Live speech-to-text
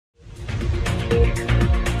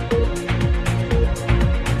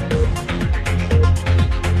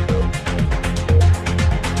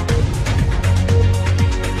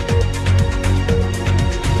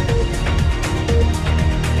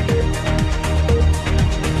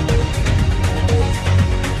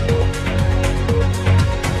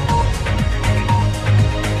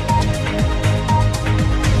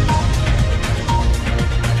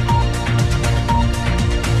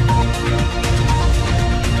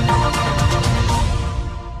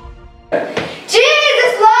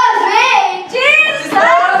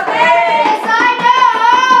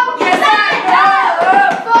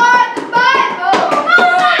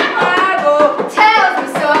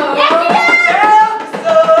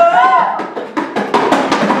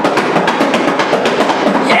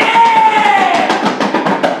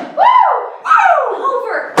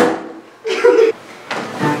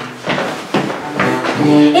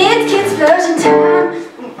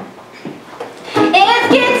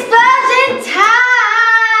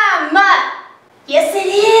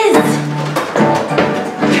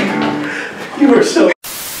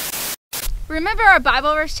our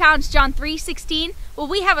Bible verse challenge, John 3:16, well,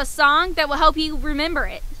 we have a song that will help you remember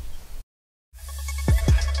it.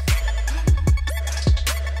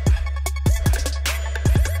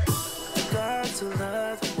 God so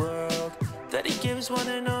loved the world that he gives one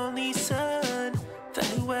and only Son, that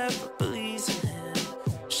whoever believes in him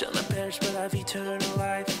shall not perish but have eternal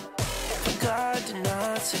life. For God did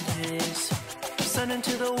not send his Son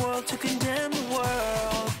into the world to condemn the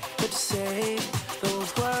world, but to save the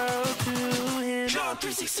world through him. John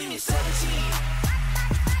 3:16 and 17.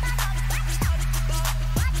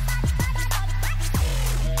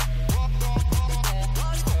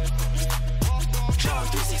 John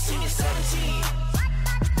 3:16 and 17.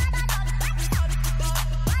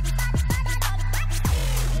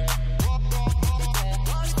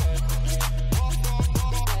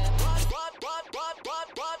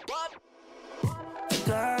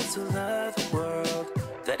 God so loved the world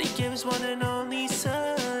that he gives one and only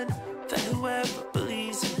Son, that whoever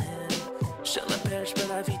believes in him shall not perish but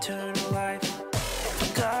have eternal life.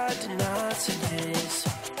 For God did not send his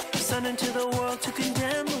Son into the world to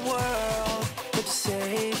condemn the world, but to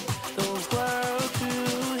save the world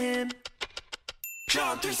through him.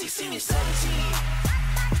 John 3:16 and 17.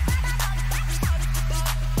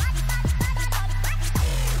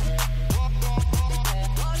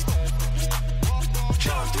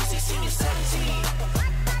 John 3:16 and 17.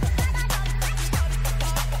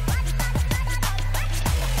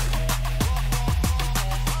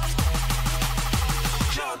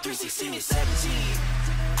 John 3:16 and 17.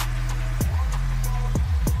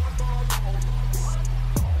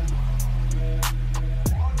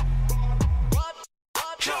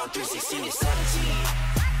 John 3:16 and 17.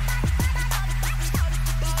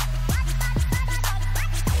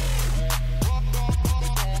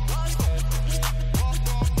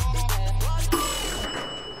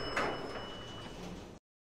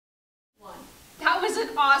 That was an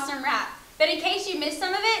awesome rap. But in case you missed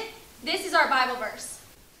some of it, this is our Bible verse.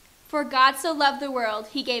 For God so loved the world,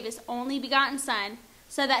 he gave his only begotten Son,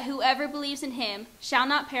 so that whoever believes in him shall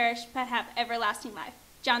not perish but have everlasting life.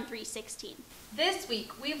 John 3:16. This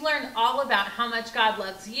week, we've learned all about how much God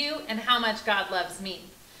loves you and how much God loves me.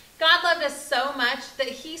 God loved us so much that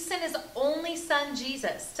he sent his only Son,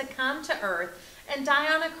 Jesus, to come to earth and die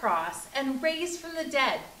on a cross and raise from the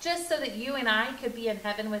dead, just so that you and I could be in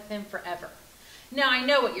heaven with him forever. Now, I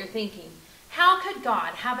know what you're thinking. How could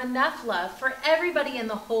God have enough love for everybody in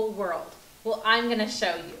the whole world? Well, I'm going to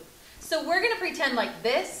show you. So we're going to pretend like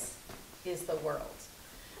this is the world,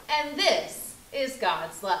 and this is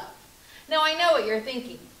God's love. Now, I know what you're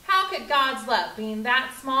thinking. How could God's love, being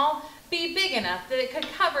that small, be big enough that it could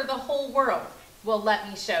cover the whole world? Well, let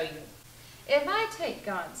me show you. If I take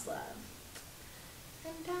God's love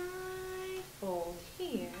and I fold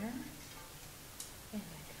here, and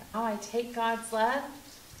I take God's love,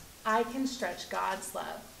 I can stretch God's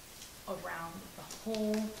love around the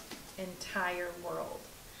whole entire world.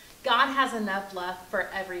 God has enough love for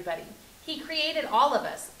everybody. He created all of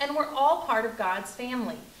us, and we're all part of God's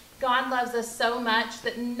family. God loves us so much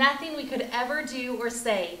that nothing we could ever do or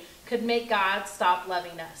say could make God stop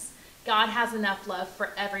loving us. God has enough love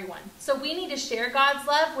for everyone. So we need to share God's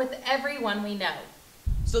love with everyone we know.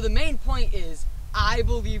 So the main point is, I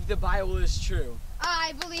believe the Bible is true.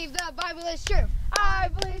 I believe the Bible is true. I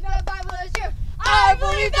believe the Bible is true. I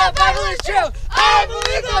believe the Bible is true. I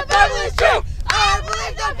believe the Bible is true. I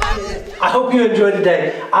believe the Bible is true. I hope you enjoyed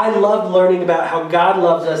today. I loved learning about how God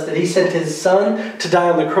loves us, that he sent his Son to die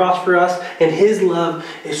on the cross for us, and his love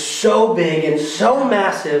is so big and so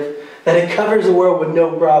massive that it covers the world with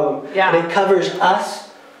no problem. Yeah. And it covers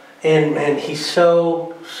us, and he's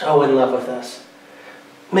so in love with us.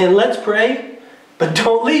 Man, let's pray, but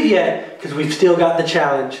don't leave yet, because we've still got the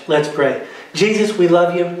challenge. Let's pray. Jesus, we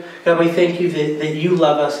love you. God, we thank you that you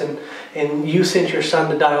love us, and you sent your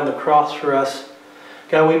Son to die on the cross for us.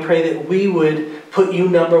 God, we pray that we would put you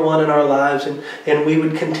number one in our lives, and we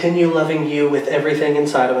would continue loving you with everything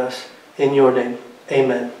inside of us. In your name,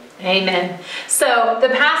 amen. Amen. So the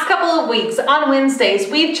past couple of weeks on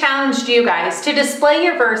Wednesdays, we've challenged you guys to display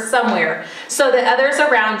your verse somewhere so that others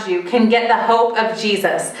around you can get the hope of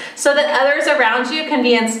Jesus, so that others around you can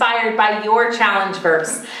be inspired by your challenge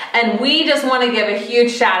verse. And we just want to give a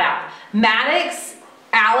huge shout out. Maddox,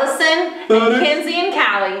 Allison, and Kinsey and Cal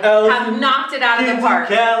Callie Allison, have knocked it out of the Kinsey, park.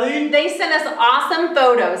 Callie. They sent us awesome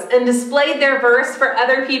photos and displayed their verse for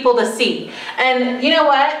other people to see. And you know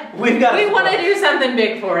what? We want to do something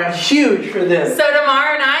big for them. Huge for them. So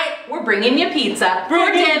tomorrow night, we're bringing you pizza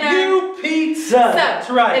for dinner. You pizza. So, that's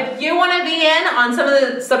right. If you want to be in on some of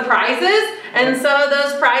the surprises and some of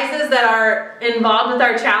those prizes that are involved with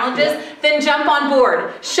our challenges, then jump on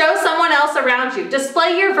board. Show someone else around you.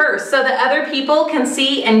 Display your verse so that other people can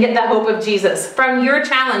see and get the hope of Jesus from your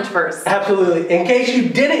challenge verse. Absolutely. In case you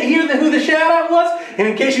didn't hear who the shout out was, and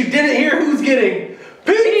in case you didn't hear who's getting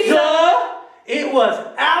pizza, it was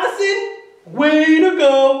Allison. Way to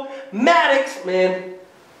go. Maddox, man,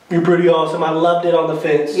 you're pretty awesome. I loved it on the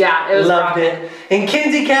fence. Yeah, it was loved rocking. it. And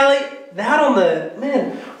Kinsey, Callie, that on the,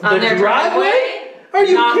 man, On the their driveway? Are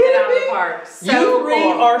you knocked it kidding out of me? the park. So You three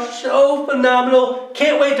cool. are so phenomenal.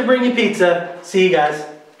 Can't wait to bring you pizza. See you guys.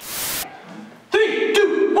 3,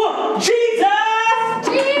 2, 1. Jesus!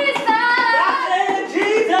 Jesus! I said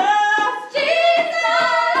Jesus! Jesus!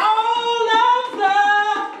 All of the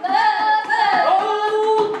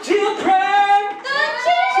Lover! old children!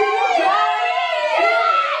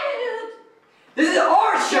 This is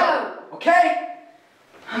our show, okay?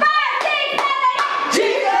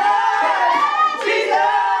 Jesus! Jesus!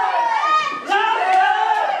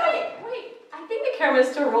 Wait, I think the camera's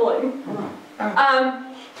still rolling.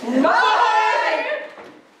 Bye!